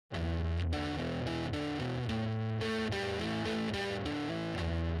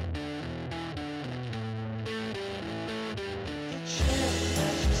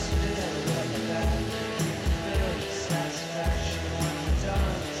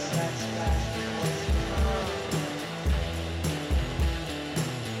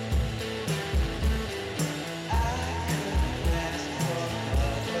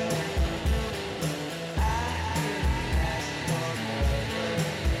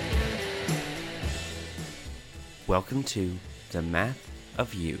Welcome to The Math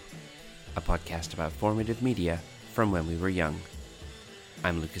of You, a podcast about formative media from when we were young.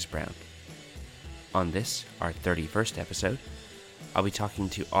 I'm Lucas Brown. On this, our 31st episode, I'll be talking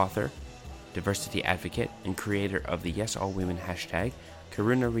to author, diversity advocate, and creator of the Yes All Women hashtag,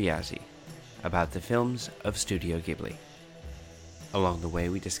 Karuna Riazi, about the films of Studio Ghibli. Along the way,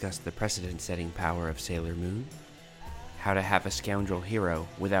 we discussed the precedent-setting power of Sailor Moon, how to have a scoundrel hero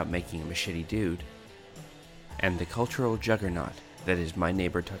without making him a shitty dude, and the cultural juggernaut that is My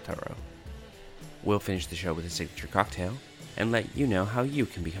Neighbor Totoro. We'll finish the show with a signature cocktail, and let you know how you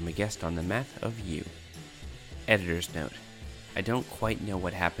can become a guest on The Math of You. Editor's note: I don't quite know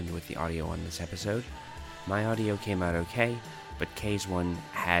what happened with the audio on this episode. My audio came out okay, but Kay's one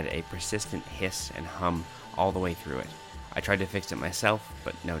had a persistent hiss and hum all the way through it. I tried to fix it myself,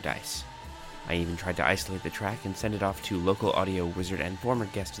 but no dice. I even tried to isolate the track and send it off to local audio wizard and former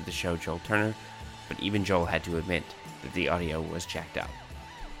guest of the show, Joel Turner, but even Joel had to admit that the audio was jacked up.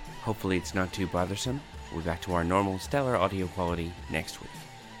 Hopefully it's not too bothersome. We'll be back to our normal stellar audio quality next week.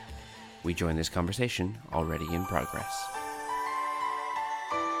 We join this conversation already in progress.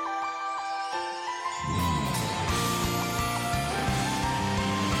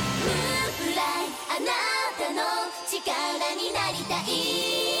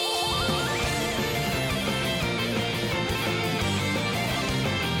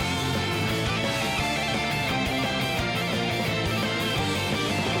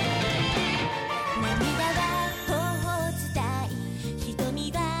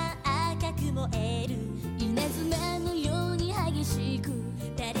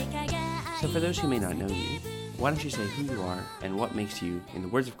 So for those who may not know you, why don't you say who you are and what makes you, in the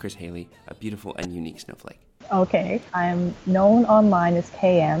words of Chris Haley, a beautiful and unique snowflake? Okay, I'm known online as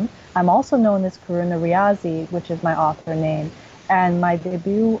KM. I'm also known as Karuna Riazi, which is my author name. And my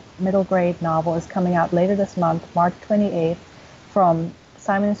debut middle grade novel is coming out later this month, March 28th, from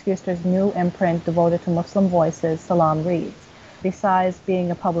Simon & Schuster's new imprint devoted to Muslim voices, Salam Reads. Besides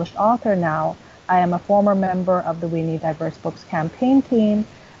being a published author now, I am a former member of the We Need Diverse Books campaign team.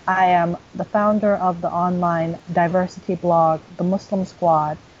 I am the founder of the online diversity blog, The Muslim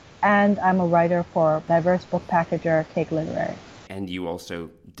Squad, and I'm a writer for diverse book packager, Cake Literary. And you also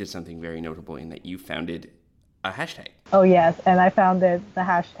did something very notable in that you founded a hashtag. Oh yes, and I founded the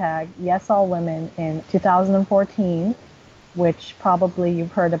hashtag Yes All Women in 2014, which probably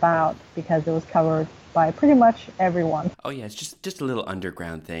you've heard about because it was covered by pretty much everyone. Oh yeah, it's just a little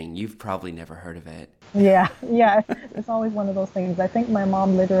underground thing. You've probably never heard of it. Yeah. It's always one of those things. I think my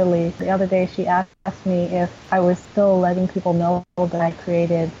mom literally, the other day, she asked me if I was still letting people know that I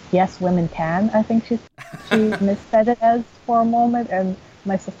created Yes Women Can. I think she missaid it as for a moment, and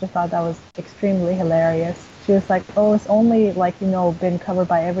my sister thought that was extremely hilarious. She was like, oh, it's only been covered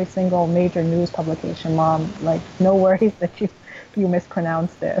by every single major news publication, Mom. Like, no worries that you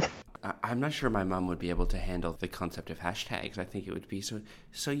mispronounced it. I'm not sure my mom would be able to handle the concept of hashtags. I think it would be,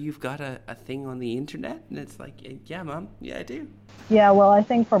 so you've got a thing on the internet? And it's like, yeah, Mom, yeah, I do. Yeah, well, I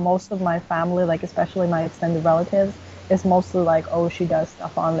think for most of my family, especially my extended relatives, it's mostly like, oh, she does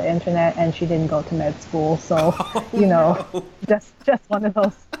stuff on the internet and she didn't go to med school. So, no. just one of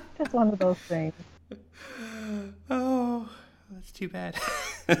those things. Oh, that's too bad.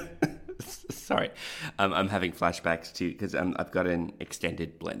 Sorry, I'm having flashbacks too because I've got an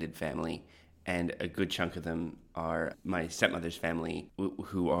extended blended family, and a good chunk of them are my stepmother's family,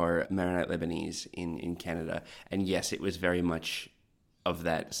 who are Maronite Lebanese in Canada. And yes, it was very much of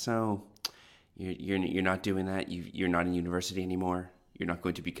that. So you're not doing that. You're not in university anymore. You're not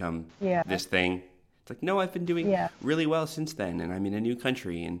going to become this thing. It's like, no, I've been doing really well since then, and I'm in a new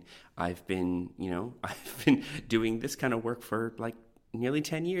country, and I've been doing this kind of work for nearly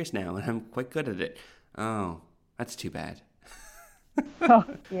 10 years now, and I'm quite good at it. Oh, that's too bad. Oh,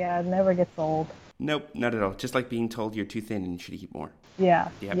 yeah, it never gets old. Nope, not at all. Just like being told you're too thin and you should eat more. Yeah,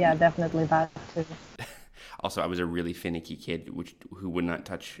 definitely that too. Also, I was a really finicky kid who would not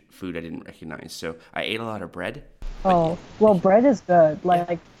touch food I didn't recognize, so I ate a lot of bread. Oh, well, bread is good.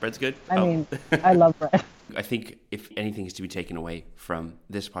 Bread's good? I mean, I love bread. I think if anything is to be taken away from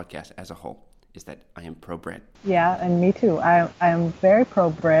this podcast as a whole, is that I am pro-bread. Yeah, and me too. I am very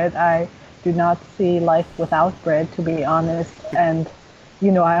pro-bread. I do not see life without bread, to be honest. And,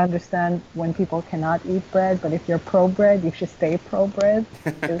 I understand when people cannot eat bread, but if you're pro-bread, you should stay pro-bread,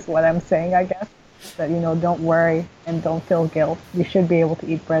 is what I'm saying, I guess. That, don't worry and don't feel guilt. You should be able to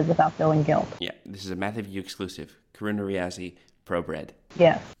eat bread without feeling guilt. Yeah, this is a Math of You exclusive. Karuna Riazi, pro-bread.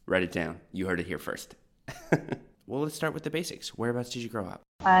 Yes. Write it down. You heard it here first. Well, let's start with the basics. Whereabouts did you grow up?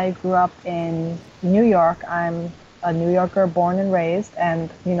 I grew up in New York. I'm a New Yorker born and raised, and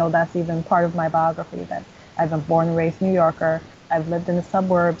that's even part of my biography, that I'm a born and raised New Yorker. I've lived in the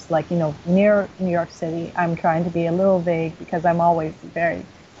suburbs, like, near New York City. I'm trying to be a little vague because I'm always very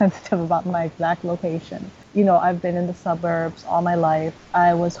sensitive about my exact location. I've been in the suburbs all my life.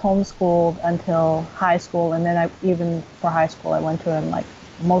 I was homeschooled until high school, and then even for high school, I went to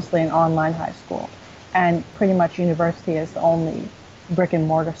mostly an online high school. And pretty much university is the only brick and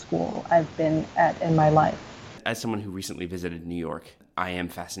mortar school I've been at in my life. As someone who recently visited New York, I am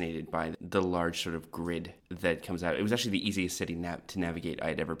fascinated by the large sort of grid that comes out. It was actually the easiest city to navigate I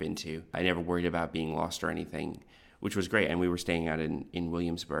had ever been to. I never worried about being lost or anything, which was great. And we were staying out in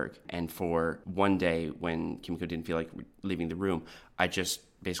Williamsburg. And for one day when Kimiko didn't feel like leaving the room, I just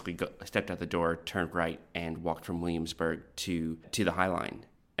basically stepped out the door, turned right, and walked from Williamsburg to the High Line,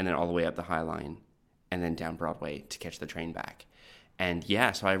 and then all the way up the High Line, and then down Broadway to catch the train back. And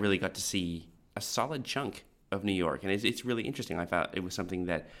yeah, so I really got to see a solid chunk of New York. And it's really interesting. I thought it was something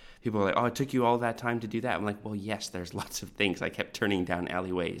that people were like, oh, it took you all that time to do that. I'm like, well, yes, there's lots of things. I kept turning down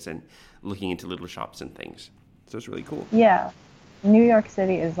alleyways and looking into little shops and things. So it's really cool. Yeah. New York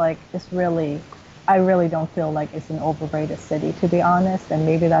City is I really don't feel like it's an overrated city, to be honest. And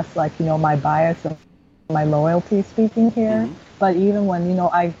maybe that's my bias and my loyalty speaking here. Mm-hmm. But even when,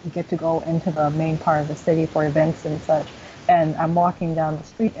 I get to go into the main part of the city for events and such, and I'm walking down the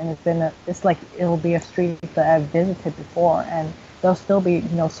street, and it'll be a street that I've visited before, and there'll still be,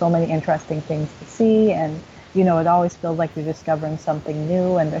 so many interesting things to see, and, it always feels like you're discovering something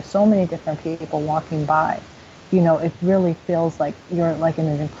new, and there's so many different people walking by. It really feels like you're like in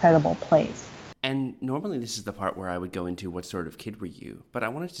an incredible place. And normally this is the part where I would go into what sort of kid were you, but I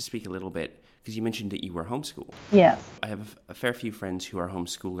wanted to speak a little bit, because you mentioned that you were homeschooled. Yes. I have a fair few friends who are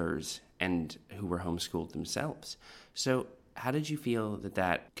homeschoolers and who were homeschooled themselves. So how did you feel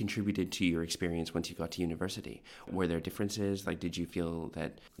that contributed to your experience once you got to university? Were there differences? Like, did you feel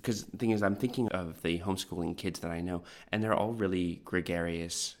that... Because the thing is, I'm thinking of the homeschooling kids that I know, and they're all really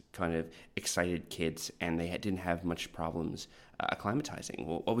gregarious, kind of excited kids, and they didn't have much problems acclimatizing.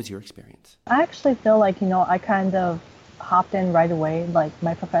 Well, what was your experience? I actually feel like, I kind of hopped in right away. Like,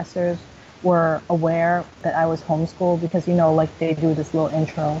 my professors were aware that I was homeschooled because, they do this little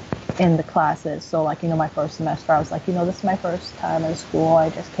intro in the classes. So, my first semester, I was like, this is my first time in school. I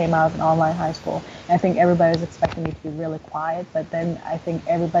just came out of an online high school. And I think everybody was expecting me to be really quiet. But then I think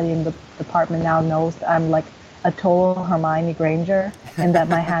everybody in the department now knows that I'm like a total Hermione Granger, and that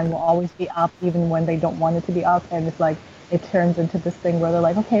my hand will always be up even when they don't want it to be up. And it's like, it turns into this thing where they're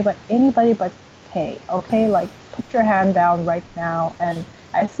like, okay, but anybody but Kay, okay? Like, put your hand down right now, and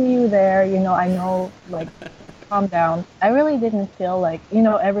I see you there, I know, like, calm down. I really didn't feel like,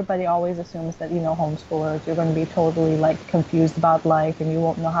 everybody always assumes that, homeschoolers, you're going to be totally, like, confused about life and you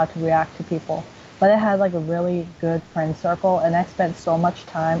won't know how to react to people. But I had, like, a really good friend circle, and I spent so much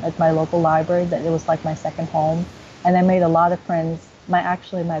time at my local library that it was, like, my second home. And I made a lot of friends. My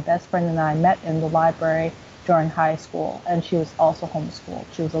best friend and I met in the library during high school, and she was also homeschooled.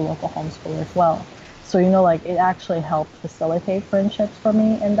 She was a local homeschooler as well. So, it actually helped facilitate friendships for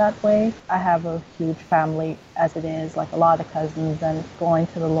me in that way. I have a huge family as it is, like a lot of cousins, and going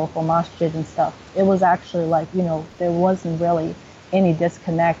to the local masjid and stuff. It was actually like, there wasn't really any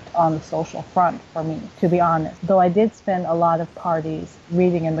disconnect on the social front for me, to be honest. Though I did spend a lot of parties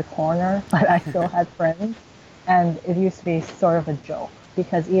reading in the corner, but I still had friends. And it used to be sort of a joke,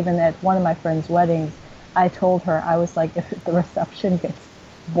 because even at one of my friends' weddings, I told her, I was like, if the reception gets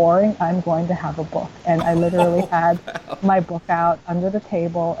boring, I'm going to have a book. And I literally had my book out under the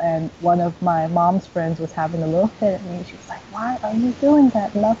table, and one of my mom's friends was having a little fit at me. She was like, why are you doing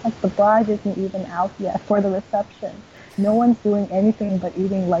that? And I was like, the bride isn't even out yet for the reception. No one's doing anything but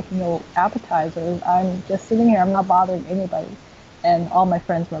eating appetizers. I'm just sitting here. I'm not bothering anybody. And all my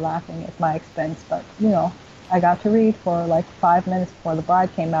friends were laughing at my expense. But, I got to read for 5 minutes before the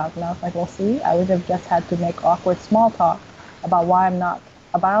bride came out. And I was like, well, see, I would have just had to make awkward small talk about why I'm not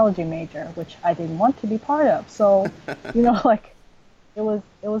a biology major, which I didn't want to be part of. So, it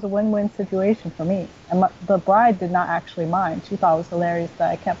was a win-win situation for me. And the bride did not actually mind. She thought it was hilarious that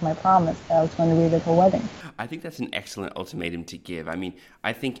I kept my promise that I was going to read at her wedding. I think that's an excellent ultimatum to give. I mean,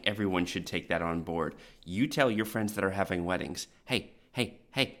 I think everyone should take that on board. You tell your friends that are having weddings, hey,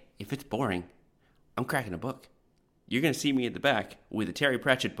 if it's boring, I'm cracking a book. You're going to see me at the back with a Terry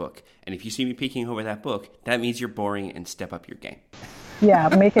Pratchett book. And if you see me peeking over that book, that means you're boring, and step up your game. Yeah,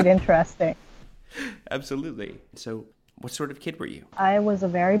 make it interesting. Absolutely. So what sort of kid were you? I was a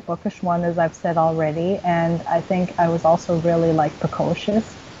very bookish one, as I've said already. And I think I was also really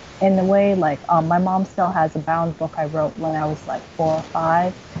precocious in a way. My mom still has a bound book I wrote when I was 4 or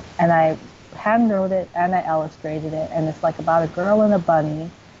 5. And I hand wrote it and I illustrated it. And it's about a girl and a bunny.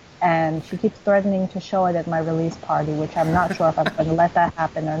 And she keeps threatening to show it at my release party, which I'm not sure if I'm going to let that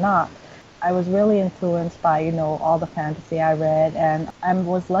happen or not. I was really influenced by, all the fantasy I read, and I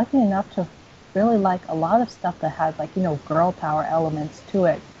was lucky enough to really like a lot of stuff that had like, girl power elements to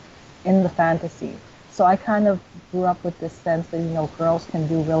it in the fantasy. So I kind of grew up with this sense that, girls can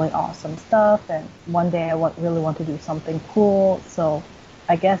do really awesome stuff, and one day I really want to do something cool. So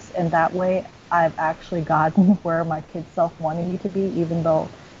I guess in that way, I've actually gotten where my kid self wanted me to be, even though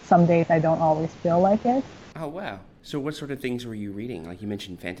some days I don't always feel like it. Oh, wow. So what sort of things were you reading? Like you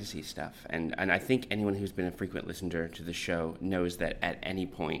mentioned fantasy stuff. And I think anyone who's been a frequent listener to the show knows that at any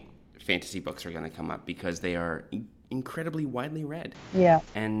point, fantasy books are going to come up because they are incredibly widely read. Yeah.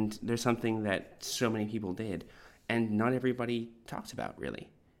 And there's something that so many people did and not everybody talks about, really.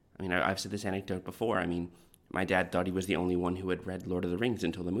 I mean, I've said this anecdote before. I mean, my dad thought he was the only one who had read Lord of the Rings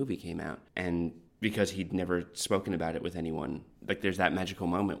until the movie came out. And because he'd never spoken about it with anyone, like there's that magical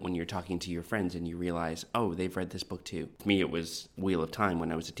moment when you're talking to your friends and you realize, oh, they've read this book too. For me, it was Wheel of Time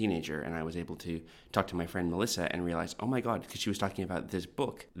when I was a teenager, and I was able to talk to my friend Melissa and realize, oh my God, because she was talking about this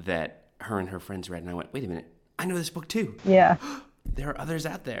book that her and her friends read, and I went, wait a minute, I know this book too. Yeah. There are others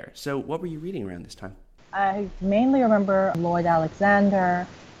out there. So what were you reading around this time? I mainly remember Lloyd Alexander,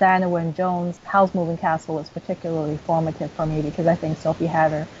 Diana Wynne Jones. Howl's Moving Castle is particularly formative for me because I think Sophie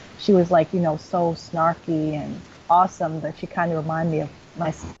Hatter, she was like, so snarky and awesome that she kind of reminded me of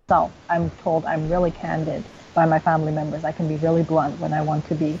myself. I'm told I'm really candid by my family members. I can be really blunt when I want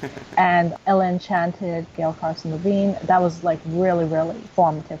to be. And Ella Enchanted, Gail Carson Levine, that was like really, really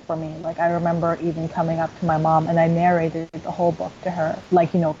formative for me. Like I remember even coming up to my mom and I narrated the whole book to her,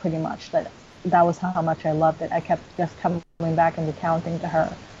 like, pretty much that was how much I loved it. I kept just coming back and recounting to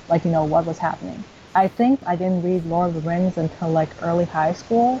her, like, what was happening. I think I didn't read Lord of the Rings until like early high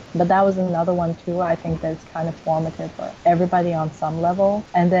school, but that was another one too. I think that's kind of formative for everybody on some level.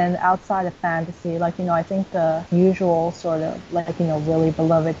 And then outside of fantasy, like, I think the usual sort of like, really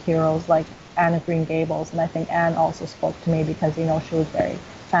beloved heroes like Anne of Green Gables. And I think Anne also spoke to me because, she was very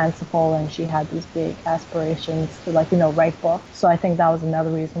fanciful and she had these big aspirations to like, write books. So I think that was another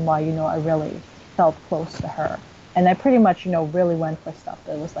reason why, I really felt close to her. And I pretty much, really went for stuff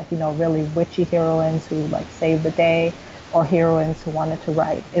that was like, really witchy heroines who like saved the day or heroines who wanted to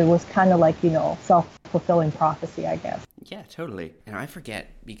write. It was kind of like, self-fulfilling prophecy, I guess. Yeah, totally. And I forget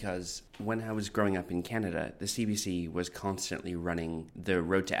because when I was growing up in Canada, the CBC was constantly running the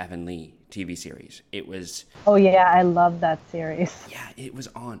Road to Avonlea TV series. It was... Oh, yeah, I love that series. Yeah, it was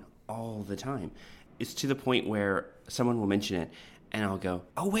on all the time. It's to the point where someone will mention it and I'll go,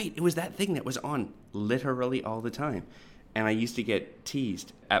 oh, wait, it was that thing that was on literally all the time. And I used to get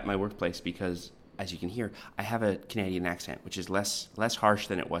teased at my workplace because, as you can hear, I have a Canadian accent, which is less harsh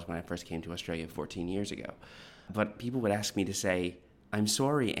than it was when I first came to Australia 14 years ago. But people would ask me to say, I'm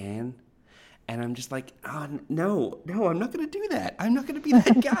sorry, Anne. And I'm just like, oh, no, I'm not going to do that. I'm not going to be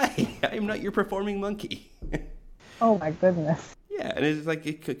that guy. I'm not your performing monkey. Oh, my goodness. Yeah, and it's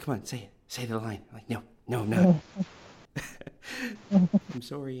like, come on, say it. Say the line. I'm like, no. I'm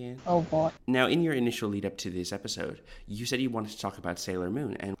sorry, Anne. Oh, boy. Now, in your initial lead up to this episode, you said you wanted to talk about Sailor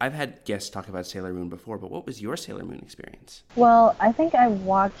Moon. And I've had guests talk about Sailor Moon before, but what was your Sailor Moon experience? Well, I think I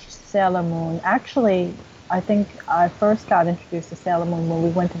watched Sailor Moon. Actually, I think I first got introduced to Sailor Moon when we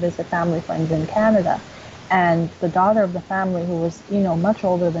went to visit family friends in Canada. And the daughter of the family, who was, much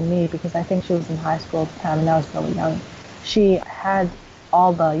older than me, because I think she was in high school at the time and I was really young, she had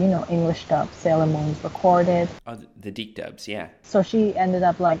all the, English dub Sailor Moons recorded. Oh, the Deke dubs, yeah. So she ended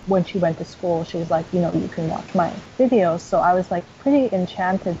up, like, when she went to school, she was like, you can watch my videos. So I was, like, pretty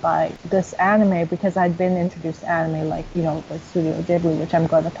enchanted by this anime because I'd been introduced to anime, like, with Studio Ghibli, which I'm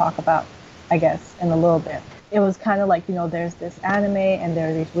going to talk about, I guess, in a little bit. It was kind of like, there's this anime and there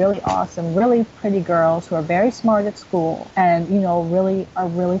are these really awesome, really pretty girls who are very smart at school and, really are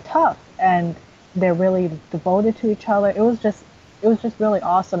really tough. And they're really devoted to each other. It was just really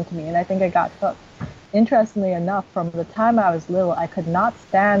awesome to me, and I think I got hooked. Interestingly enough, from the time I was little, I could not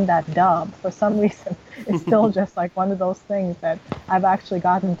stand that dub. For some reason, it's still just like one of those things that I've actually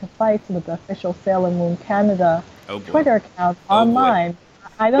gotten into fights with the official Sailor Moon Canada Twitter account online.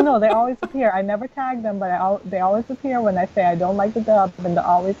 I don't know, they always appear. I never tag them, but they always appear when I say I don't like the dub, and they're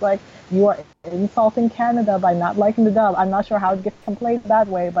always like, you are insulting Canada by not liking the dub. I'm not sure how it gets complayed that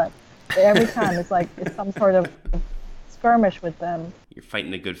way, but every time it's like it's some sort of skirmish with them. You're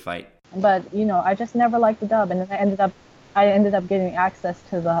fighting a good fight. But, I just never liked the dub, and then I ended up getting access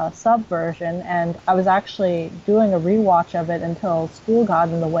to the sub version, and I was actually doing a rewatch of it until school got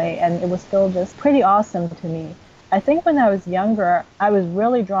in the way, and it was still just pretty awesome to me. I think when I was younger, I was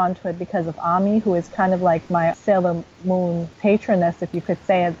really drawn to it because of Ami, who is kind of like my Sailor Moon patroness, if you could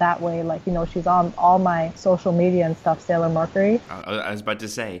say it that way. Like, she's on all my social media and stuff, Sailor Mercury. I was about to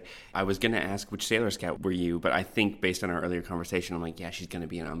say, I was going to ask which Sailor Scout were you, but I think based on our earlier conversation, I'm like, yeah, she's going to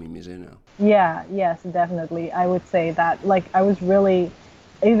be an Ami Mizuno. Yeah, yes, definitely. I would say that. Like, I was really,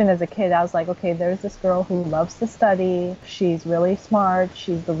 even as a kid, I was like, okay, there's this girl who loves to study. She's really smart.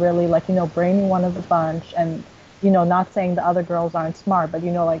 She's the really, like, brainy one of the bunch. And not saying the other girls aren't smart, but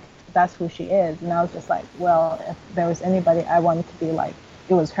like that's who she is. And I was just like, well, if there was anybody I wanted to be like,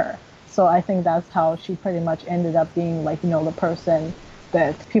 it was her. So I think that's how she pretty much ended up being like, the person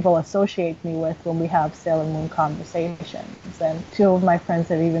that people associate me with when we have Sailor Moon conversations. And two of my friends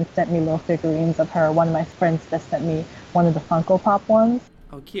have even sent me little figurines of her. One of my friends just sent me one of the Funko Pop ones.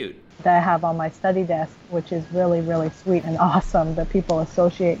 Oh, cute. That I have on my study desk, which is really, really sweet and awesome that people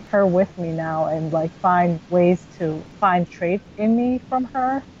associate her with me now and like find ways to find traits in me from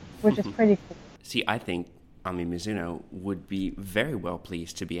her, which is pretty cool. See, I think Ami Mizuno would be very well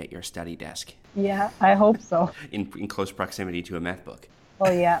pleased to be at your study desk. Yeah, I hope so. In close proximity to a math book.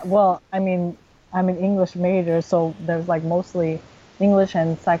 Oh yeah, well, I mean, I'm an English major, so there's like mostly English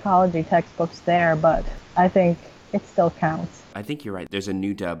and psychology textbooks there, but I think it still counts. I think you're right. There's a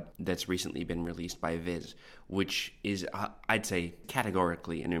new dub that's recently been released by Viz, which is, I'd say,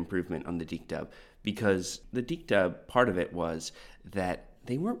 categorically an improvement on the Deke dub, because the Deke dub, part of it was that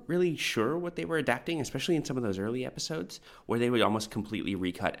they weren't really sure what they were adapting, especially in some of those early episodes, where they would almost completely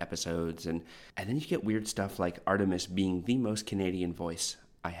recut episodes, and then you get weird stuff like Artemis being the most Canadian voice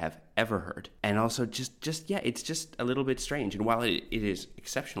I have ever heard. And also it's just a little bit strange. And while it is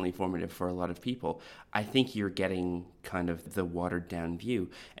exceptionally formative for a lot of people, I think you're getting kind of the watered down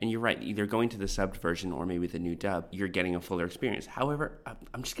view. And you're right, either going to the subbed version or maybe the new dub, you're getting a fuller experience. However,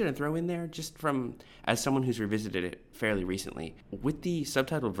 I'm just going to throw in there, just from, as someone who's revisited it fairly recently, with the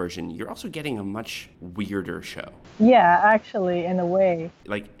subtitled version, you're also getting a much weirder show. Yeah, actually, in a way.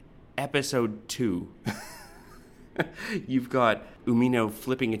 Like, episode 2... You've got Umino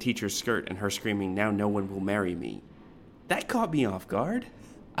flipping a teacher's skirt and her screaming, "Now no one will marry me." That caught me off guard.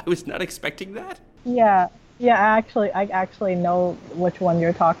 I was not expecting that. Yeah, I actually know which one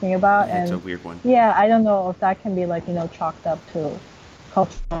you're talking about. Yeah, it's a weird one. Yeah, I don't know if that can be like, chalked up to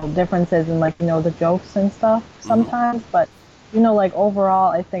cultural differences and like, the jokes and stuff sometimes, but like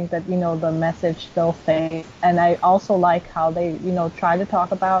overall, I think that, the message still stays. And I also like how they, try to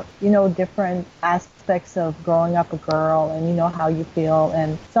talk about, different aspects of growing up a girl and, how you feel.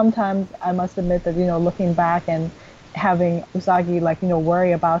 And sometimes I must admit that, looking back and having Usagi, like,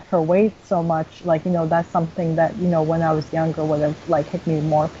 worry about her weight so much, like, that's something that, when I was younger would have, like, hit me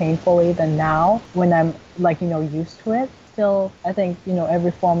more painfully than now when I'm, like, used to it. Still, I think,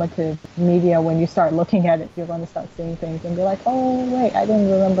 every formative media, when you start looking at it, you're going to start seeing things and be like, oh, wait, I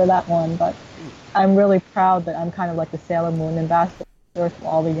didn't remember that one. But I'm really proud that I'm kind of like the Sailor Moon ambassador to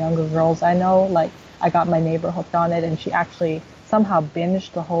all the younger girls I know. Like, I got my neighbor hooked on it, and she actually somehow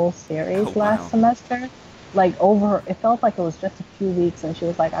binged the whole series last semester. Like, it felt like it was just a few weeks, and she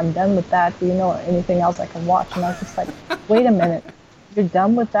was like, I'm done with that. Do you know anything else I can watch? And I was just like, wait a minute. You're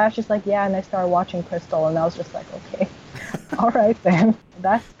done with that? She's like, yeah. And I started watching Crystal, and I was just like, okay. All right, then.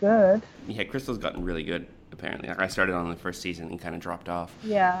 That's good. Yeah, Crystal's gotten really good, apparently. I started on the first season and kind of dropped off.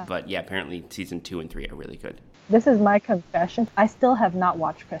 Yeah. But yeah, apparently season 2 and 3 are really good. This is my confession. I still have not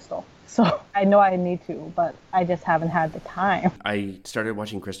watched Crystal. So I know I need to, but I just haven't had the time. I started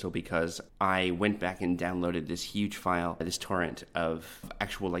watching Crystal because I went back and downloaded this huge file, this torrent of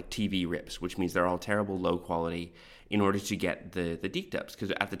actual like TV rips, which means they're all terrible, low quality, in order to get the Deke dubs,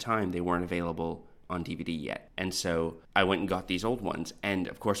 because at the time they weren't available on DVD yet. And so I went and got these old ones, and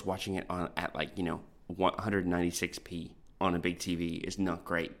of course watching it at like 196p on a big TV is not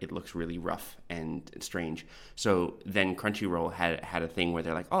great. It looks really rough and strange. So then Crunchyroll had a thing where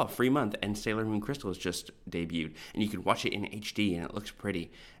they're like, oh, free month, and Sailor Moon Crystal has just debuted, and you could watch it in HD and it looks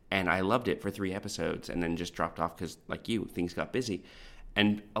pretty. And I loved it for 3 episodes and then just dropped off because, like you, things got busy.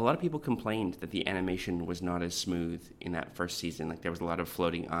 And a lot of people complained that the animation was not as smooth in that first season. Like, there was a lot of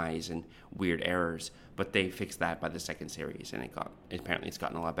floating eyes and weird errors. But they fixed that by the second series, and apparently it's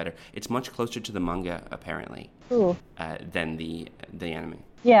gotten a lot better. It's much closer to the manga, apparently, than the anime.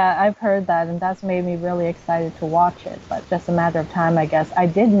 Yeah, I've heard that, and that's made me really excited to watch it. But just a matter of time, I guess. I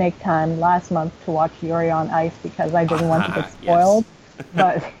did make time last month to watch Yuri on Ice because I didn't want to get spoiled. Yes.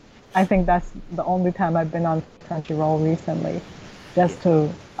 But I think that's the only time I've been on Crunchyroll recently. Just to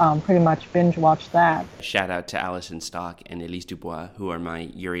pretty much binge watch that. Shout out to Alison Stock and Elise Dubois, who are my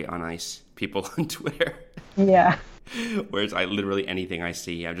Yuri on Ice people on Twitter. Yeah. Whereas literally anything I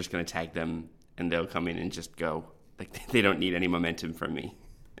see, I'm just going to tag them and they'll come in and just go. Like, they don't need any momentum from me.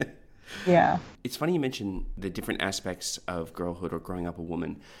 Yeah. It's funny you mention the different aspects of girlhood or growing up a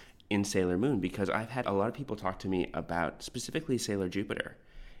woman in Sailor Moon, because I've had a lot of people talk to me about specifically Sailor Jupiter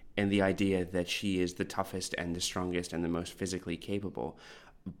and the idea that she is the toughest and the strongest and the most physically capable,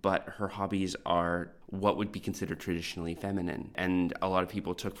 but her hobbies are what would be considered traditionally feminine. And a lot of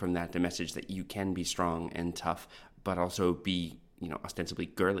people took from that the message that you can be strong and tough, but also be, ostensibly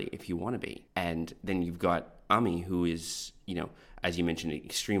girly if you want to be. And then you've got Ami, who is, as you mentioned,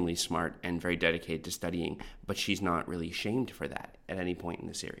 extremely smart and very dedicated to studying, but she's not really shamed for that at any point in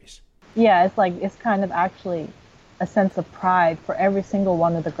the series. Yeah, it's kind of actually a sense of pride for every single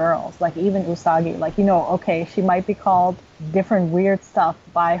one of the girls. Like even Usagi, okay, she might be called different weird stuff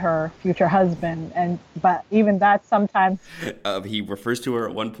by her future husband, but even that sometimes he refers to her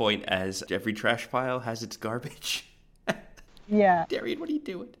at one point as every trash pile has its garbage. Yeah. Darian, what are you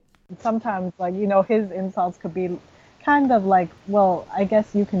doing? Sometimes, his insults could be kind of like, well, I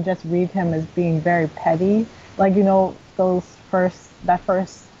guess you can just read him as being very petty. Like, that first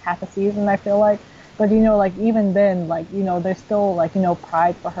half a season, I feel like. But, even then, there's still,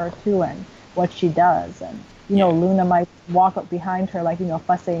 pride for her, too, and what she does. And, Luna might walk up behind her,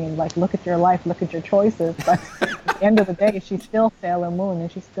 fussing and, look at your life, look at your choices. But at the end of the day, she's still Sailor Moon, and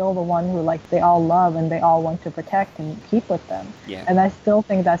she's still the one who, they all love and they all want to protect and keep with them. Yeah. And I still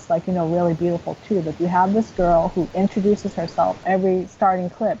think that's, really beautiful, too, that you have this girl who introduces herself every starting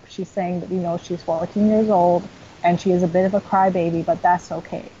clip. She's saying that, she's 14 years old, and she is a bit of a crybaby, but that's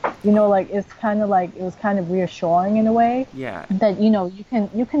okay. It's kind of it was kind of reassuring in a way. Yeah. That,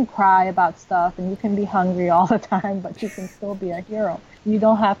 you can cry about stuff and you can be hungry all the time, but you can still be a hero. You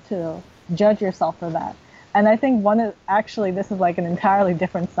don't have to judge yourself for that. And I think this is an entirely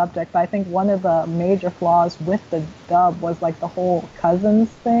different subject, but I think one of the major flaws with the dub was the whole cousins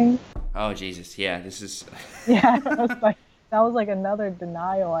thing. Oh, Jesus. Yeah, this is... Yeah, it was that was another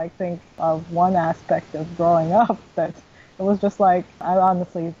denial, I think, of one aspect of growing up, that it was just I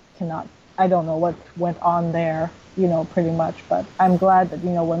honestly I don't know what went on there, pretty much, but I'm glad that,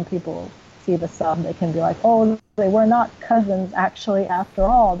 when people see the sub, they can be like, oh, they were not cousins actually after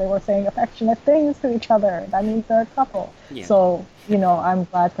all. They were saying affectionate things to each other. That means they're a couple. Yeah. So, I'm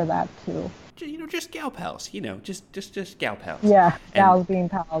glad for that too. Just gal pals, just gal pals. Yeah, gals being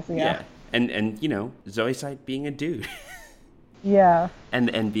pals, yeah. Yeah, and Zoe Sight being a dude. Yeah.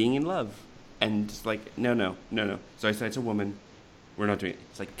 And being in love. And just no. Zoe Sight's a woman. We're not doing it.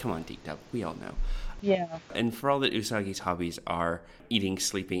 It's come on, Deep Dub. We all know. Yeah. And for all that Usagi's hobbies are eating,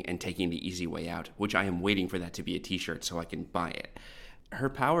 sleeping, and taking the easy way out, which I am waiting for that to be a t-shirt so I can buy it, her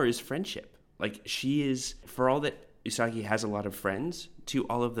power is friendship. She is, for all that Usagi has a lot of friends, to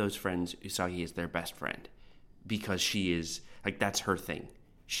all of those friends, Usagi is their best friend. Because she is, that's her thing.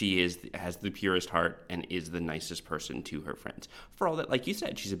 She has the purest heart and is the nicest person to her friends. For all that, like you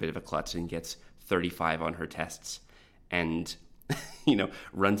said, she's a bit of a klutz and gets 35 on her tests and,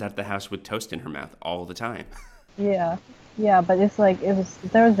 runs out of the house with toast in her mouth all the time. Yeah. Yeah, but it's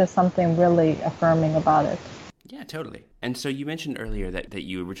there was just something really affirming about it. Yeah, totally. And so you mentioned earlier that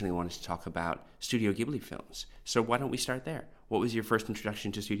you originally wanted to talk about Studio Ghibli films. So why don't we start there? What was your first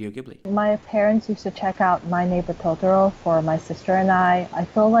introduction to Studio Ghibli? My parents used to check out My Neighbor Totoro for my sister and I. I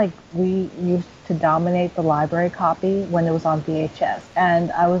feel like we used to dominate the library copy when it was on VHS.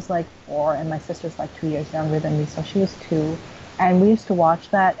 And I was 4, and my sister's 2 years younger than me, so she was 2. And we used to watch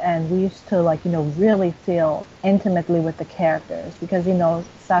that, and we used to really feel intimately with the characters, because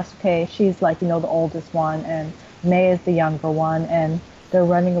Sasuke, she's the oldest one, and Mei is the younger one, and they're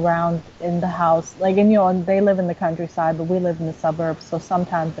running around in the house, and they live in the countryside, but we live in the suburbs, so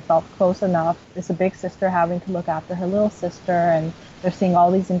sometimes it felt close enough. It's a big sister having to look after her little sister, and they're seeing all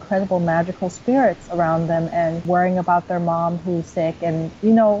these incredible magical spirits around them and worrying about their mom who's sick, and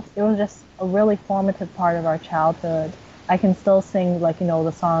it was just a really formative part of our childhood. I can still sing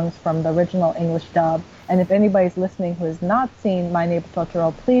the songs from the original English dub, and if anybody's listening who has not seen My Neighbor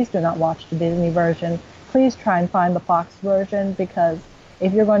Totoro, please do not watch the Disney version. Please try and find the Fox version, because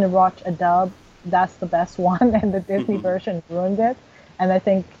if you're going to watch a dub, that's the best one, and the Disney version ruined it. And I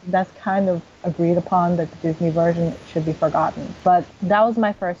think that's kind of agreed upon, that the Disney version should be forgotten. But that was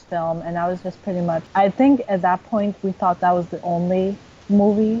my first film, and I was just pretty much, I think at that point we thought that was the only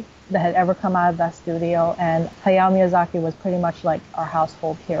movie that had ever come out of that studio, and Hayao Miyazaki was pretty much our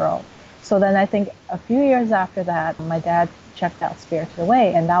household hero. So then I think a few years after that, my dad checked out Spirited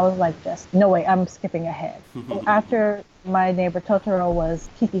Away, and that was no way, I'm skipping ahead. After My Neighbor Totoro was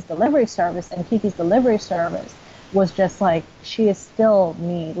Kiki's Delivery Service, and Kiki's Delivery Service was just she is still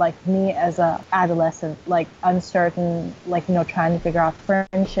me, me as a adolescent, uncertain, trying to figure out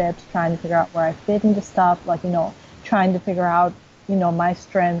friendships, trying to figure out where I fit into stuff, trying to figure out, my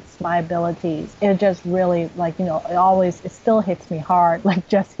strengths, my abilities. It just really like, it still hits me hard. Like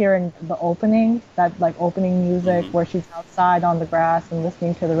just hearing the opening, that like opening music Mm-hmm. where she's outside on the grass and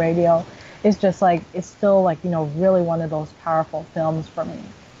listening to the radio. It's just like, it's still like, really one of those powerful films for me.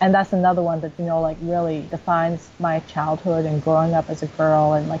 And that's another one that, like really defines my childhood and growing up as a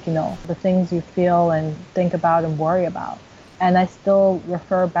girl and like, the things you feel and think about and worry about. And I still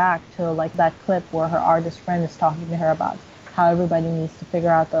refer back to like that clip where her artist friend is talking to her about how everybody needs to figure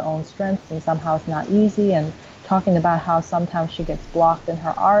out their own strengths and somehow it's not easy, and talking about how sometimes she gets blocked in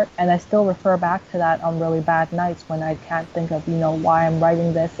her art. And I still refer back to that on really bad nights when I can't think of, why I'm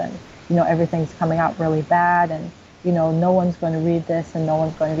writing this, and, everything's coming out really bad, and, no one's going to read this and no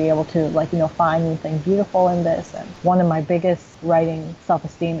one's going to be able to like, find anything beautiful in this. And one of my biggest writing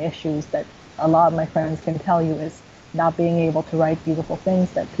self-esteem issues that a lot of my friends can tell you is not being able to write beautiful things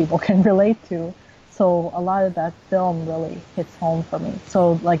that people can relate to. So a lot of that film really hits home for me.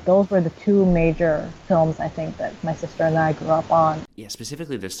 So like those were the two major films I think that my sister and I grew up on. Yeah,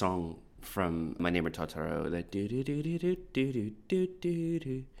 specifically the song from My Neighbor Totoro, that do do do do do do do do do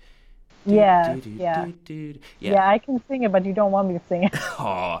do. Yeah, yeah. Yeah. Yeah, I can sing it, but you don't want me to sing it.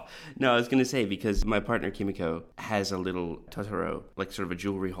 Oh, no, I was going to say, because my partner Kimiko has a little Totoro, like sort of a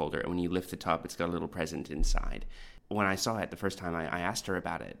jewelry holder, and when you lift the top, it's got a little present inside. When I saw it the first time, I asked her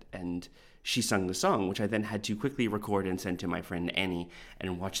about it, and she sung the song, which I then had to quickly record and send to my friend Annie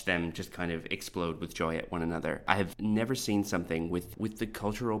and watch them just kind of explode with joy at one another. I have never seen something with the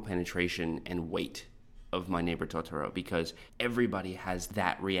cultural penetration and weight of My Neighbor Totoro, because everybody has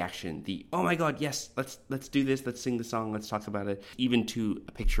that reaction, the oh my god, yes, let's do this, let's sing the song, let's talk about it, even to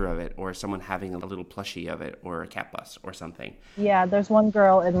a picture of it or someone having a little plushie of it or a cat bus or something. Yeah, there's one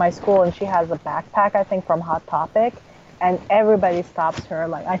girl in my school and she has a backpack, I think from Hot Topic, and everybody stops her.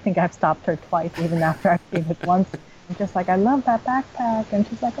 Like I think I've stopped her twice even after I've seen it once. I'm just like, I love that backpack, and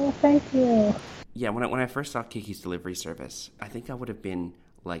she's like, oh, thank you. Yeah, when I first saw Kiki's Delivery Service, I think I would have been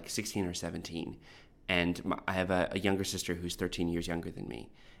like 16 or 17. And I have a younger sister who's 13 years younger than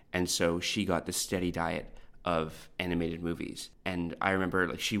me. And so she got this steady diet of animated movies. And I remember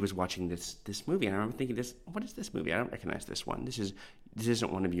like she was watching this movie, and I remember thinking, what is this movie? I don't recognize this one. This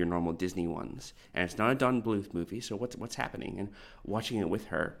isn't one of your normal Disney ones. And it's not a Don Bluth movie, so what's happening? And watching it with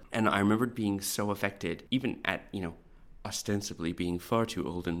her. And I remember being so affected, even at, ostensibly being far too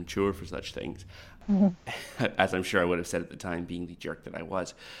old and mature for such things. Mm-hmm. As I'm sure I would have said at the time, being the jerk that I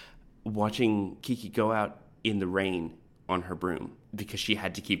was. Watching Kiki go out in the rain on her broom because she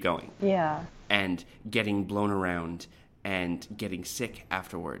had to keep going. Yeah. And getting blown around and getting sick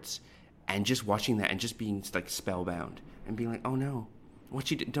afterwards. And just watching that and just being like spellbound and being like, oh no,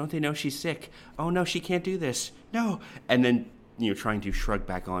 don't they know she's sick? Oh no, she can't do this. No. And then, trying to shrug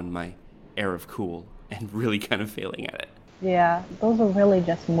back on my air of cool and really kind of failing at it. Yeah, those are really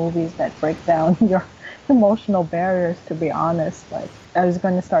just movies that break down your emotional barriers, to be honest. Like, I was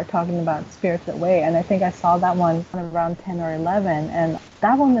going to start talking about Spirited Away, and I think I saw that one around 10 or 11, and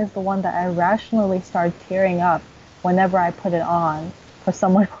that one is the one that I rationally started tearing up whenever I put it on for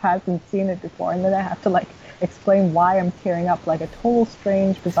someone who hasn't seen it before, and then I have to like explain why I'm tearing up like a total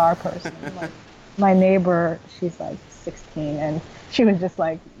strange, bizarre person. Like, my neighbor, she's like 16, and she was just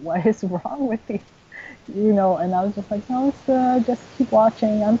like, what is wrong with you? And I was just like, no, it's good, just keep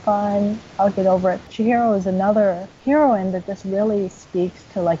watching, I'm fine, I'll get over it. Chihiro is another heroine that just really speaks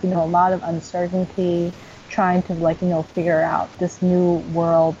to like, a lot of uncertainty, trying to like, figure out this new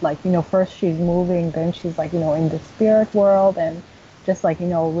world. Like, first she's moving, then she's like, in the spirit world, and just like,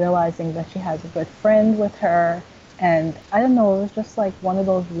 realizing that she has a good friend with her. And I don't know, it was just like one of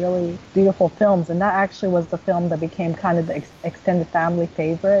those really beautiful films. And that actually was the film that became kind of the extended family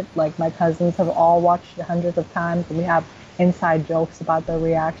favorite. Like my cousins have all watched it hundreds of times, and we have inside jokes about their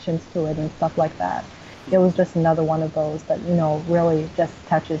reactions to it and stuff like that. It was just another one of those that, really just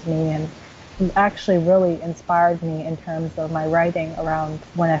touches me and actually really inspired me in terms of my writing around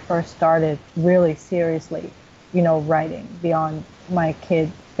when I first started really seriously, writing beyond my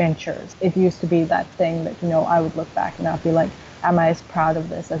kid ventures. It used to be that thing that, I would look back and I'd be like, am I as proud of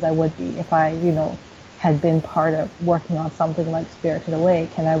this as I would be if I, had been part of working on something like Spirited Away?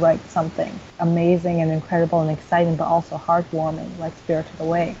 Can I write something amazing and incredible and exciting, but also heartwarming like Spirited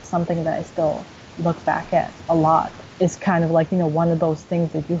Away? Something that I still look back at a lot. It's kind of like, one of those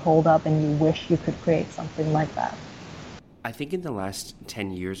things that you hold up and you wish you could create something like that. I think in the last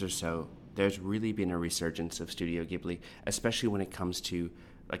 10 years or so, there's really been a resurgence of Studio Ghibli, especially when it comes to,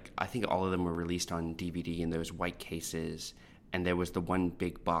 like, I think all of them were released on DVD in those white cases, and there was the one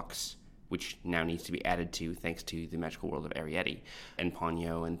big box which now needs to be added to thanks to the magical world of Riazi and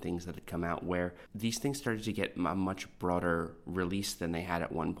Ponyo and things that had come out, where these things started to get a much broader release than they had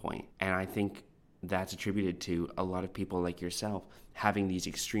at one point. And I think that's attributed to a lot of people like yourself having these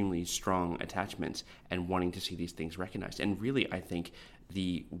extremely strong attachments and wanting to see these things recognized. And really, I think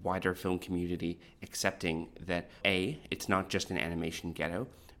the wider film community accepting that A, it's not just an animation ghetto,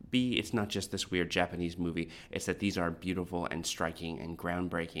 B, it's not just this weird Japanese movie, it's that these are beautiful and striking and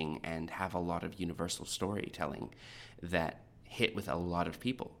groundbreaking and have a lot of universal storytelling that hit with a lot of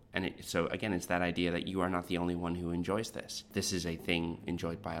people. And so again, it's that idea that you are not the only one who enjoys this. This is a thing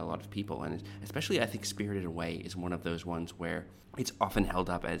enjoyed by a lot of people. And especially, I think Spirited Away is one of those ones where it's often held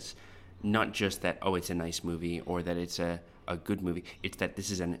up as not just that, oh, it's a nice movie or that it's a good movie. It's that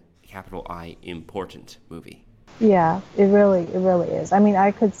this is an capital I important movie. Yeah, it really is. I mean,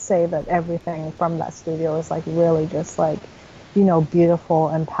 I could say that everything from that studio is like really just like, you know, beautiful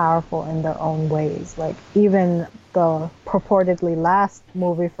and powerful in their own ways. Like even the purportedly last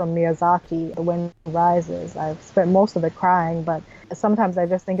movie from Miyazaki, The Wind Rises, I've spent most of it crying, but sometimes I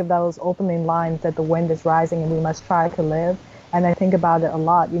just think of those opening lines that the wind is rising and we must try to live. And I think about it a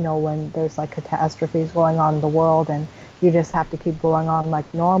lot, you know, when there's like catastrophes going on in the world and you just have to keep going on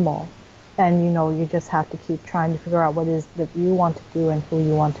like normal. And, you know, you just have to keep trying to figure out what it is that you want to do and who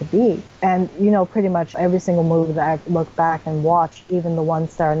you want to be. And, you know, pretty much every single movie that I look back and watch, even the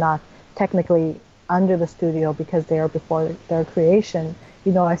ones that are not technically under the studio because they are before their creation,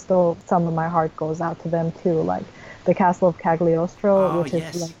 you know, some of my heart goes out to them too. Like The Castle of Cagliostro, which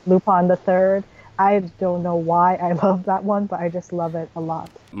is like Lupin the Third. I don't know why I love that one, but I just love it a lot.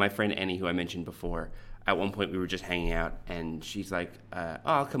 My friend Annie, who I mentioned before, at one point we were just hanging out and she's like,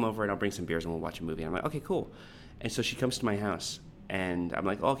 I'll come over and I'll bring some beers and we'll watch a movie. And I'm like, okay, cool. And so she comes to my house and I'm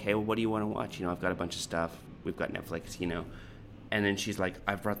like, okay, well, what do you want to watch? You know, I've got a bunch of stuff. We've got Netflix, you know. And then she's like,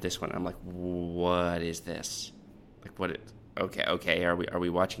 I've brought this one. I'm like, what is this? Like, okay, are we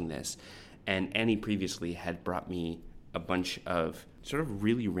watching this? And Annie previously had brought me a bunch of sort of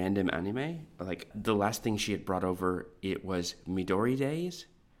really random anime. Like the last thing she had brought over, it was Midori Days,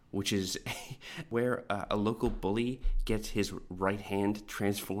 which is where a local bully gets his right hand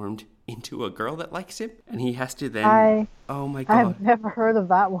transformed into a girl that likes him, and he has to then... Oh my God. I've never heard of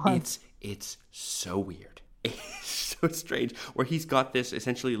that one. It's so weird. It's so strange, where he's got this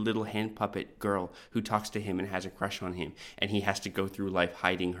essentially little hand puppet girl who talks to him and has a crush on him, and he has to go through life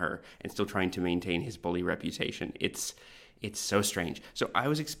hiding her and still trying to maintain his bully reputation. It's so strange. So I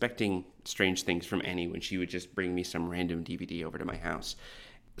was expecting strange things from Annie when she would just bring me some random DVD over to my house.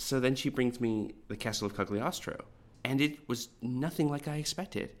 So then she brings me The Castle of Cagliostro, and it was nothing like I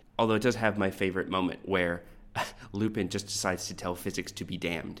expected. Although it does have my favorite moment where Lupin just decides to tell physics to be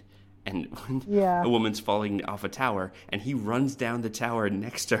damned. And a woman's falling off a tower, and he runs down the tower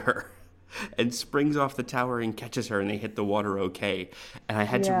next to her and springs off the tower and catches her, and they hit the water okay. And I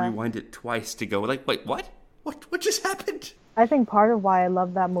had to rewind it twice to go like, wait, what? What just happened? I think part of why I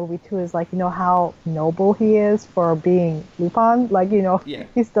love that movie too is like, you know, how noble he is for being Lupin. Like, you know,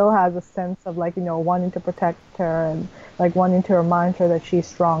 he still has a sense of like, you know, wanting to protect her and like wanting to remind her that she's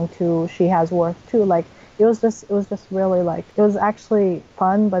strong too. She has worth too. Like, it was just really like, it was actually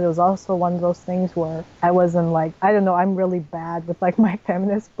fun, but it was also one of those things where I wasn't like, I don't know, I'm really bad with like my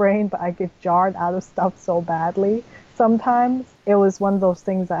feminist brain, but I get jarred out of stuff so badly. Sometimes it was one of those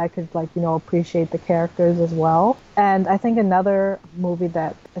things that I could like, you know, appreciate the characters as well. And I think another movie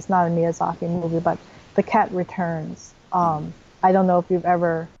that is not a Miyazaki movie, but The Cat Returns. I don't know if you've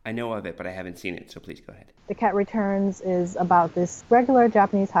ever... I know of it, but I haven't seen it, so please go ahead. The Cat Returns is about this regular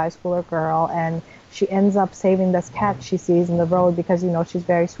Japanese high schooler girl, and she ends up saving this cat she sees in the road because, you know, she's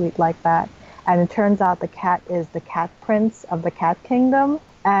very sweet like that. And it turns out the cat is the cat prince of the cat kingdom.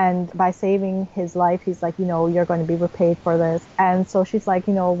 And by saving his life, he's like, you know, you're going to be repaid for this. And so she's like,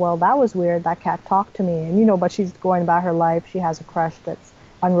 you know, well, that was weird. That cat talked to me. And, you know, but she's going about her life. She has a crush that's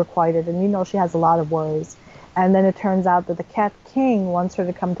unrequited. And, you know, she has a lot of worries. And then it turns out that the cat king wants her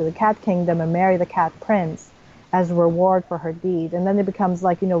to come to the cat kingdom and marry the cat prince as a reward for her deed. And then it becomes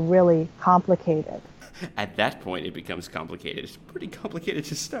like, you know, really complicated. At that point, it becomes complicated. It's pretty complicated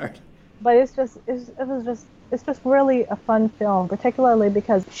to start. But it's just really a fun film, particularly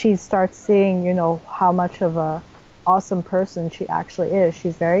because she starts seeing, you know, how much of a awesome person she actually is.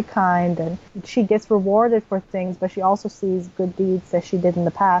 She's very kind and she gets rewarded for things, but she also sees good deeds that she did in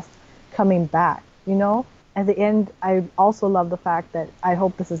the past coming back, you know? At the end, I also love the fact that, I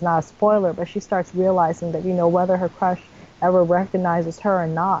hope this is not a spoiler, but she starts realizing that, you know, whether her crush ever recognizes her or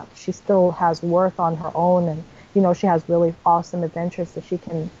not, she still has worth on her own, and, you know, she has really awesome adventures that she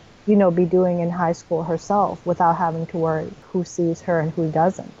can, you know, be doing in high school herself without having to worry who sees her and who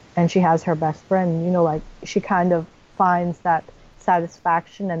doesn't. and she has her best friend, like she kind of finds that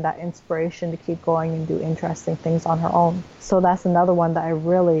satisfaction and that inspiration to keep going and do interesting things on her own. So that's another one that I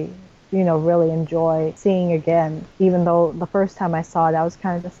really, really enjoy seeing again. Even though the first time I saw it, I was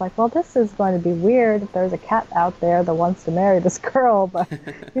kind of just like, well, this is going to be weird if there's a cat out there that wants to marry this girl. But,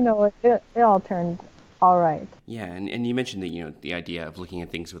 it all turned all right. Yeah, and you mentioned that, the idea of looking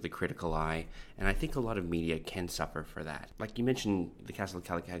at things with a critical eye, and I think a lot of media can suffer for that. Like you mentioned the Castle of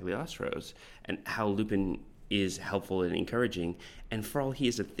Cagliostros and how Lupin is helpful and encouraging, and for all he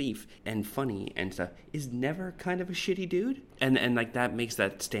is a thief and funny and stuff, is never kind of a shitty dude. And like that makes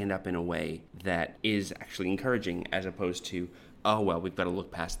that stand up in a way that is actually encouraging, as opposed to, oh, well, we've got to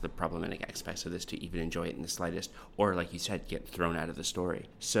look past the problematic aspects of this to even enjoy it in the slightest, or like you said, get thrown out of the story.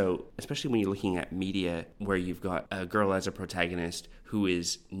 So especially when you're looking at media where you've got a girl as a protagonist who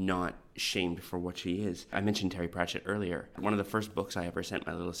is not shamed for what she is. I mentioned Terry Pratchett earlier. One of the first books I ever sent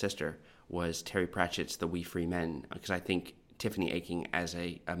my little sister was Terry Pratchett's The We Free Men, because I think Tiffany Aching as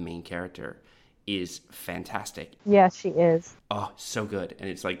a main character is fantastic. Yeah, she is. Oh, so good. And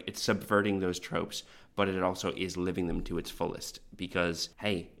it's like, it's subverting those tropes, but it also is living them to its fullest, because,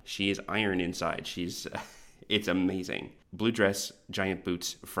 hey, she is iron inside. She's, it's amazing. Blue dress, giant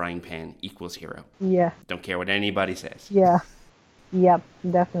boots, frying pan equals hero. Yeah. Don't care what anybody says. Yeah. Yep,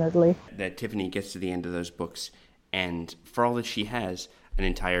 definitely. That Tiffany gets to the end of those books, and for all that she has an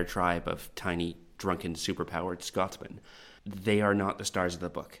entire tribe of tiny, drunken, superpowered Scotsmen, they are not the stars of the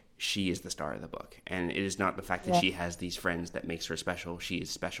book. She is the star of the book. And it is not the fact that she has these friends that makes her special. She is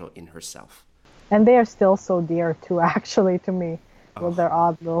special in herself. And they are still so dear, too, actually, to me, with their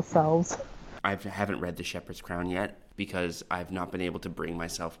odd little selves. I haven't read The Shepherd's Crown yet, because I've not been able to bring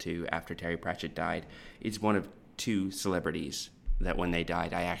myself to after Terry Pratchett died. It's one of two celebrities that when they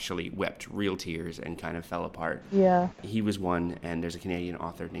died, I actually wept real tears and kind of fell apart. Yeah. He was one, and there's a Canadian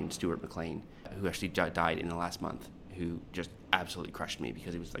author named Stuart McLean who actually died in the last month, who just absolutely crushed me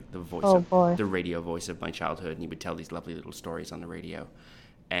because he was like the voice the radio voice of my childhood, and he would tell these lovely little stories on the radio.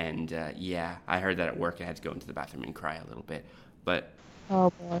 And I heard that at work. I had to go into the bathroom and cry a little bit. But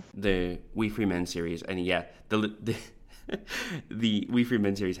the We Free Men series, and the We Free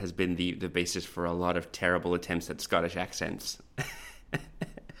Men series has been the basis for a lot of terrible attempts at Scottish accents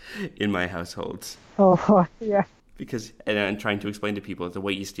in my households. Oh, yeah. Because, and I'm trying to explain to people that the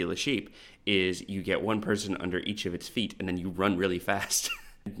way you steal a sheep is you get one person under each of its feet and then you run really fast.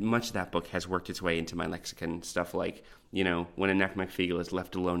 Much of that book has worked its way into my lexicon. Stuff like, when a Macfegal is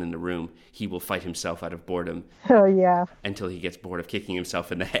left alone in the room, he will fight himself out of boredom. Oh, yeah. Until he gets bored of kicking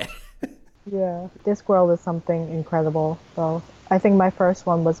himself in the head. Yeah. Discworld is something incredible, though. I think my first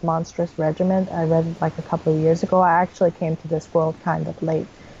one was Monstrous Regiment. I read it like a couple of years ago. I actually came to Discworld kind of late,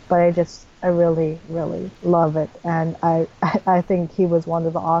 but I really, really love it. And I think he was one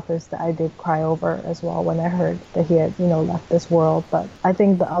of the authors that I did cry over as well when I heard that he had, left this world. But I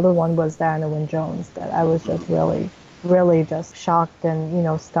think the other one was Diana Wynne Jones, that I was just really, really just shocked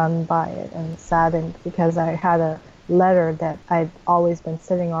and, stunned by it and saddened, because I had a letter that I'd always been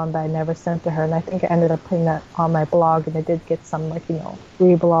sitting on that I never sent to her, and I think I ended up putting that on my blog, and it did get some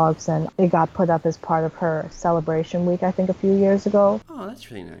reblogs, and it got put up as part of her celebration week, I think a few years ago. Oh, that's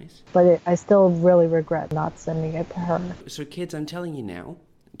really nice. But I still really regret not sending it to her. So kids, I'm telling you now,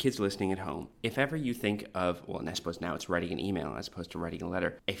 kids listening at home, if ever you think of, well, and I suppose now it's writing an email as opposed to writing a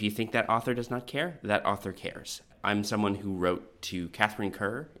letter, if you think that author does not care, that author cares. I'm someone who wrote to Catherine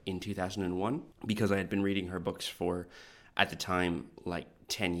Kerr in 2001 because I had been reading her books for, at the time, like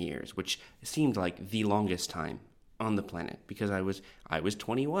 10 years, which seemed like the longest time on the planet, because I was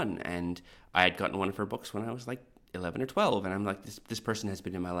 21 and I had gotten one of her books when I was like 11 or 12, and I'm like, this person has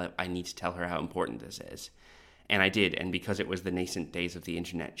been in my life. I need to tell her how important this is. And I did, and because it was the nascent days of the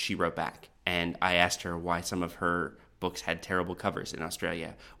internet, she wrote back. And I asked her why some of her books had terrible covers in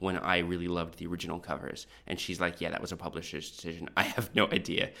Australia when I really loved the original covers. And she's like, yeah, that was a publisher's decision. I have no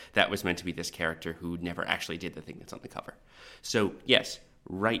idea. That was meant to be this character who never actually did the thing that's on the cover. So, yes,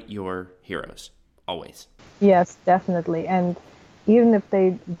 write your heroes, always. Yes, definitely. And even if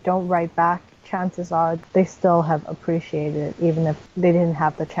they don't write back, chances are they still have appreciated it, even if they didn't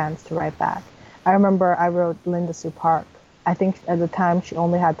have the chance to write back. I remember I wrote Linda Sue Park. I think at the time she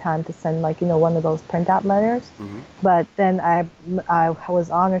only had time to send one of those printout letters. Mm-hmm. But then I was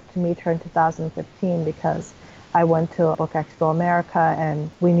honored to meet her in 2015 because I went to Book Expo America, and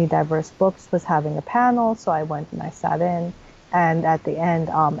We Need Diverse Books was having a panel, so I went and I sat in. And at the end,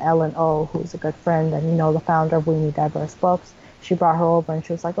 Ellen O, who's a good friend and the founder of We Need Diverse Books, she brought her over and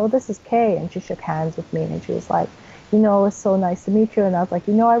she was like, "Oh, this is Kay," and she shook hands with me and she was like, "It's so nice to meet you." And I was like,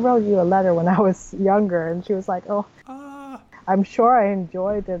 I wrote you a letter when I was younger. And she was like, "Oh, I'm sure I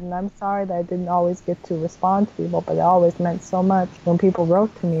enjoyed it, and I'm sorry that I didn't always get to respond to people, but it always meant so much when people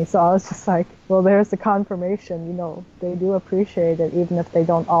wrote to me. So I was just like, well, there's the confirmation, they do appreciate it, even if they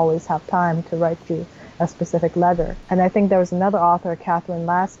don't always have time to write you a specific letter. And I think there was another author, Catherine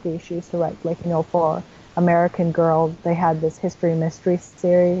Lasky, she used to write, for American Girl, they had this history mystery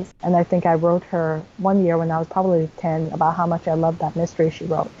series, and I think I wrote her one year when I was probably 10 about how much I loved that mystery she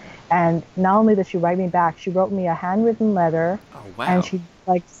wrote. And not only did she write me back, she wrote me a handwritten letter. Oh, wow. And she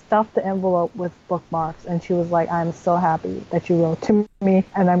stuffed the envelope with bookmarks, and she was like, I'm so happy that you wrote to me,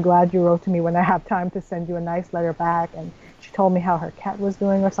 and I'm glad you wrote to me when I have time to send you a nice letter back. And she told me how her cat was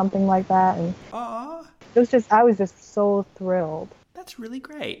doing or something like that. And Aww. I was just so thrilled. That's really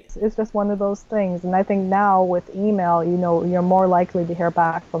great. It's just one of those things. And I think now with email, you're more likely to hear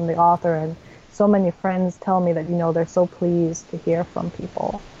back from the author. And so many friends tell me that, they're so pleased to hear from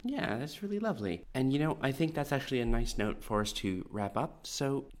people. Yeah, that's really lovely. And, I think that's actually a nice note for us to wrap up.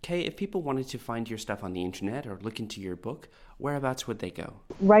 So, Kay, if people wanted to find your stuff on the internet or look into your book, whereabouts would they go?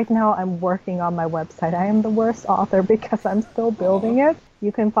 Right now, I'm working on my website. I am the worst author because I'm still building it.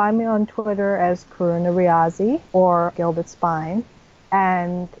 You can find me on Twitter as Karuna Riazi or Gilded Spine.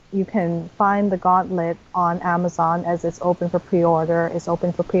 And you can find the Gauntlet on Amazon as it's open for pre-order. It's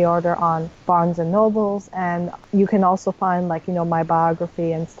open for pre-order on Barnes & Nobles. And you can also find, my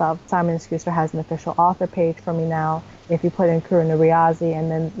biography and stuff. Simon & Schuster has an official author page for me now. If you put in Karuna Riazi, and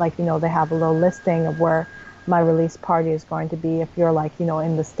then, they have a little listing of where my release party is going to be if you're,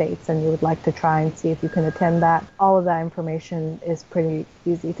 in the States and you would like to try and see if you can attend that. All of that information is pretty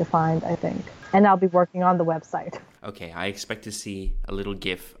easy to find, I think. And I'll be working on the website. Okay, I expect to see a little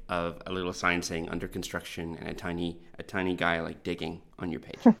GIF of a little sign saying under construction and a tiny guy digging on your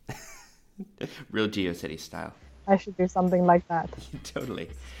page. Real GeoCities style. I should do something like that. Totally.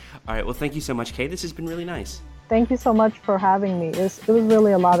 All right, well, thank you so much, Kay. This has been really nice. Thank you so much for having me. It was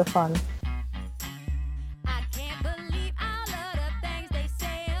really a lot of fun.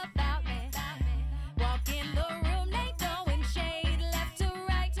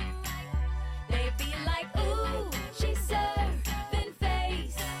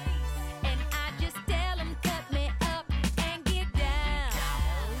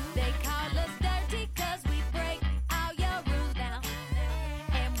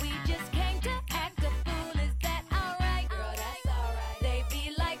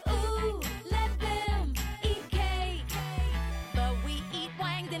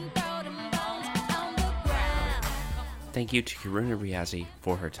 Thank you to Karuna Riazi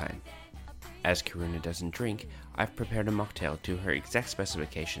for her time. As Karuna doesn't drink, I've prepared a mocktail to her exact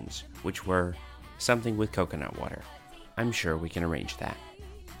specifications, which were something with coconut water. I'm sure we can arrange that.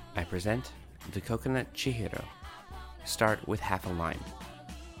 I present the Coconut Chihiro. Start with half a lime.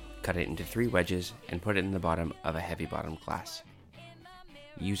 Cut it into 3 wedges and put it in the bottom of a heavy bottomed glass.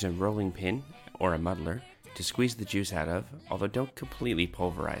 Use a rolling pin or a muddler to squeeze the juice out of, although don't completely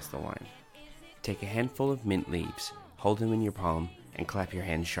pulverize the lime. Take a handful of mint leaves, hold them in your palm, and clap your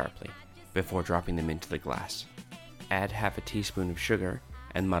hands sharply before dropping them into the glass. Add half a teaspoon of sugar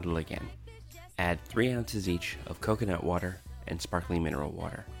and muddle again. Add 3 ounces each of coconut water and sparkling mineral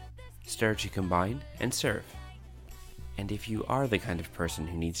water. Stir to combine and serve. And if you are the kind of person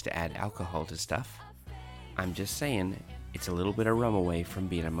who needs to add alcohol to stuff, I'm just saying, it's a little bit of rum away from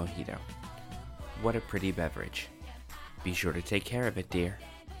being a mojito. What a pretty beverage. Be sure to take care of it, dear.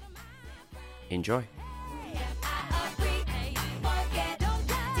 Enjoy.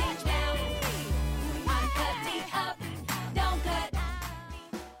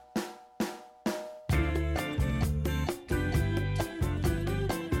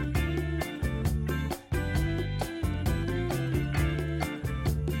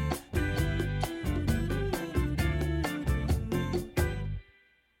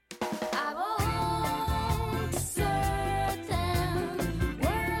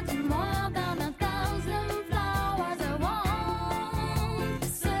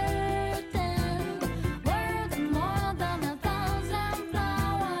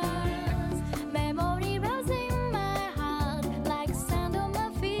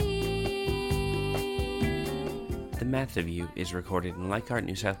 The Math of You is recorded in Leichhardt,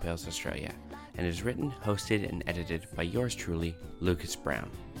 New South Wales, Australia, and is written, hosted, and edited by yours truly, Lucas Brown.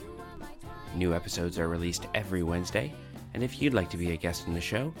 New episodes are released every Wednesday, and if you'd like to be a guest on the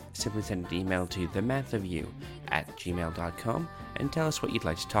show, simply send an email to themathofyou@gmail.com and tell us what you'd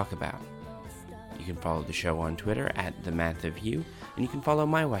like to talk about. You can follow the show on Twitter @themathofyou, and you can follow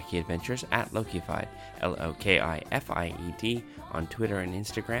my wacky adventures @Lokified, LOKIFIED, on Twitter and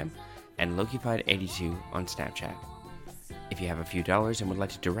Instagram, and Lokified82 on Snapchat. If you have a few dollars and would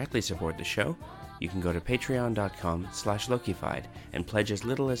like to directly support the show, you can go to patreon.com/Lokified and pledge as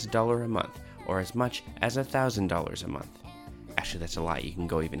little as $1 a month or as much as $1,000 a month. Actually, that's a lie. You can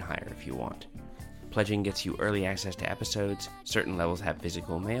go even higher if you want. Pledging gets you early access to episodes, certain levels have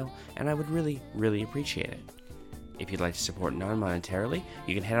physical mail, and I would really, really appreciate it. If you'd like to support non-monetarily,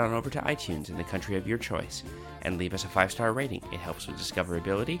 you can head on over to iTunes in the country of your choice and leave us a 5-star rating. It helps with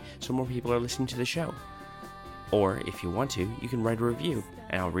discoverability so more people are listening to the show. Or, if you want to, you can write a review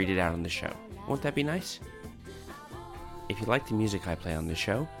and I'll read it out on the show. Won't that be nice? If you like the music I play on the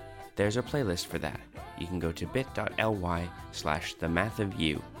show, there's a playlist for that. You can go to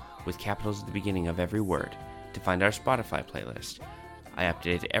bit.ly/themathofyou with capitals at the beginning of every word to find our Spotify playlist. I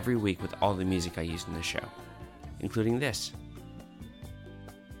update it every week with all the music I use in the show, including this.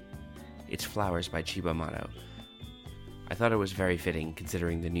 It's Flowers by Chiba Mato. I thought it was very fitting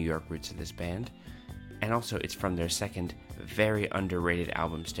considering the New York roots of this band, and also it's from their second, very underrated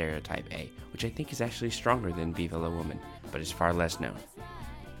album Stereotype A, which I think is actually stronger than Viva La Woman, but is far less known.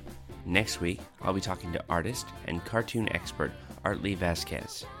 Next week, I'll be talking to artist and cartoon expert Artlee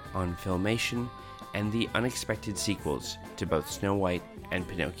Vasquez on Filmation and the unexpected sequels to both Snow White and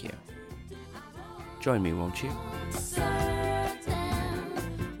Pinocchio. Join me, won't you?